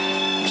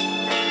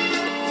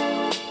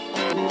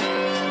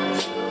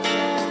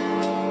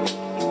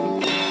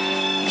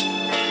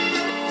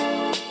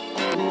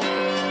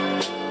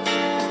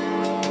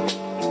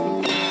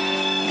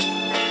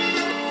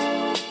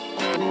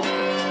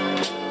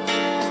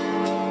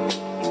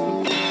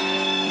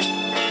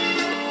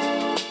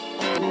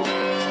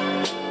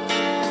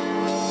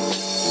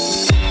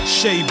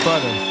Shae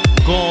Butta,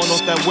 going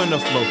off that winter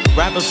flow.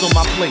 Rappers on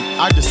my plate,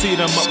 I just see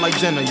them up like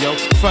dinner, yo.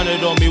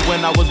 Fronted on me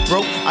when I was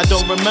broke, I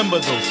don't remember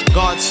those.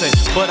 God sent,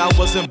 but I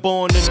wasn't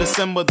born in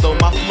December though.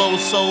 My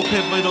flow's so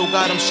pivotal,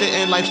 got them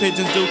shitting like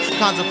pigeons do.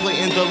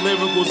 Contemplating the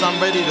lyricals, I'm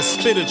ready to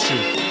spit at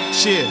you.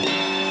 Cheer.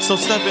 So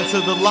step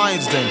into the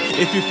lion's den.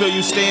 If you feel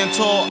you stand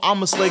tall,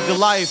 I'ma slay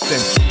Goliath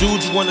then.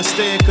 Dudes wanna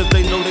stare cause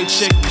they know they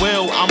chick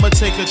will. I'ma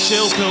take a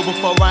chill pill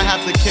before I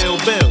have to kill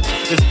Bill.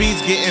 This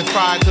beat's getting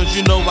fried cause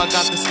you know I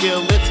got the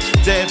skillets.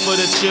 Dead for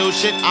the chill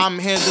shit, I'm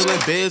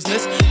handling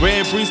business.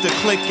 Red breeze the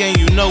click and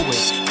you know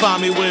it.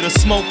 Find me where the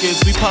smoke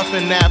is, we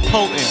puffin' that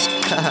potent.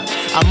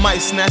 I might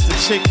snatch the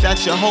chick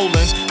that you're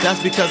holding.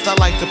 That's because I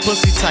like the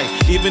pussy tight,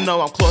 even though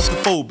I'm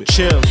claustrophobic.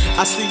 Chill.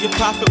 I see a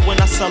profit when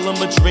I sell them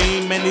a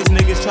dream, and these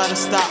niggas try to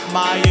stop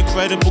my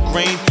incredible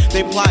grain.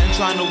 They plotting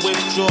trying to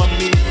withdraw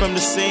me from the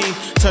scene,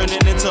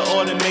 turning into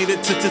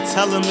automated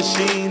teller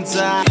machines.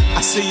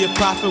 I see a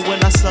profit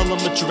when I sell them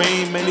a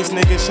dream, and these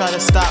niggas try to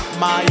stop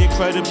my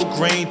incredible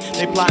grain.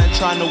 They plotting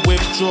trying to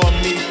withdraw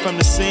me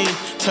from the scene,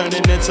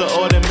 turning into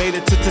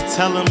automated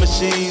teller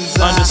machines.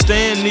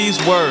 Understand these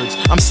words,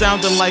 I'm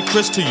sounding like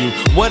Chris to you.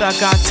 What I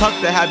got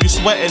tucked to have you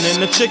sweating in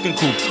the chicken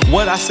coop.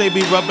 What I say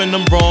be rubbing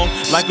them wrong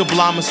like a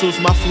blind masseuse.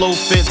 My flow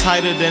fit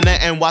tighter than the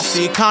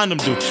NYC condom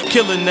do.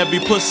 Killing every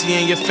pussy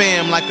in your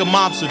fam like a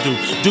mobster do.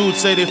 Dudes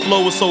say their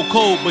flow is so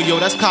cold, but yo,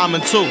 that's common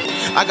too.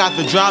 I got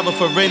the driver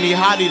for any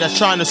hottie that's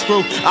trying to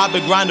screw. I've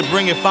been grinding,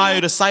 bringing fire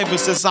to cypher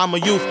since I'm a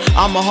youth.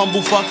 I'm a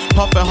humble fuck,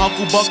 puffin'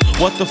 huckle buck.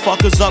 What the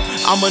fuck is up?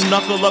 I'm a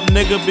knuckle up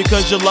nigga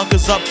because your luck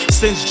is up.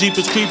 Since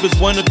Jeepers Creepers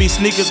wanna be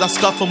sneakers, I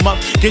scuff them up.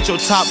 Get your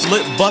top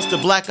lip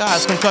busted, black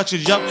eyes,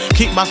 concussions, yup.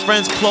 Keep my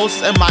friends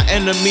close and my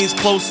enemies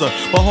closer.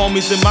 But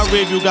homies in my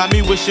rearview got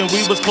me wishing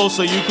we was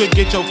closer. You could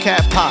get your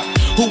cat popped.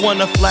 Who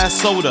want a flash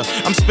soda?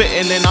 I'm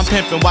spitting and I'm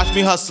pimping. Watch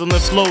me hustle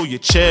and flow, you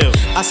chill.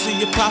 I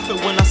see a profit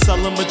when I sell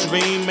them a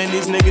dream, and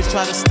these niggas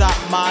try to stop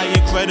my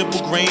incredible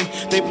grain.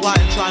 They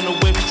plotting trying to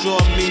withdraw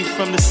me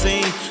from the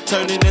scene,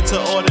 turning into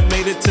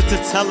automated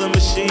teller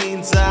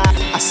machines.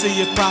 I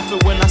see a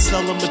profit when I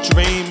sell them a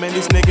dream, and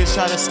these niggas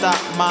try to stop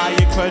my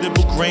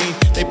incredible grain.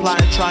 They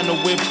plotting trying to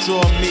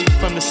withdraw me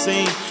from the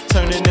scene,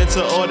 turning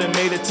into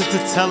automated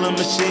teller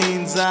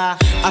machines.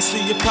 I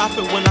see a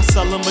profit when I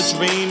sell them a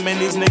dream, and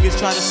these niggas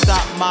try to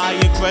stop my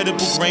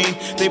incredible grain.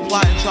 They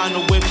plotting trying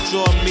to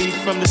withdraw me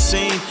from the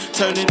scene,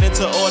 turning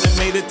into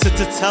automated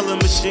teller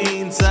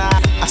machines.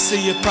 I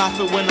see a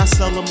profit when I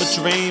sell them a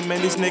dream,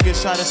 and these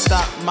niggas try to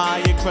stop my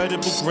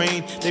incredible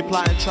grain. They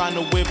plotting trying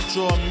to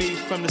withdraw me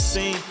from the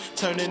scene,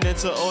 turning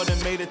into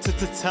automated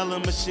teller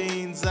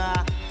machines.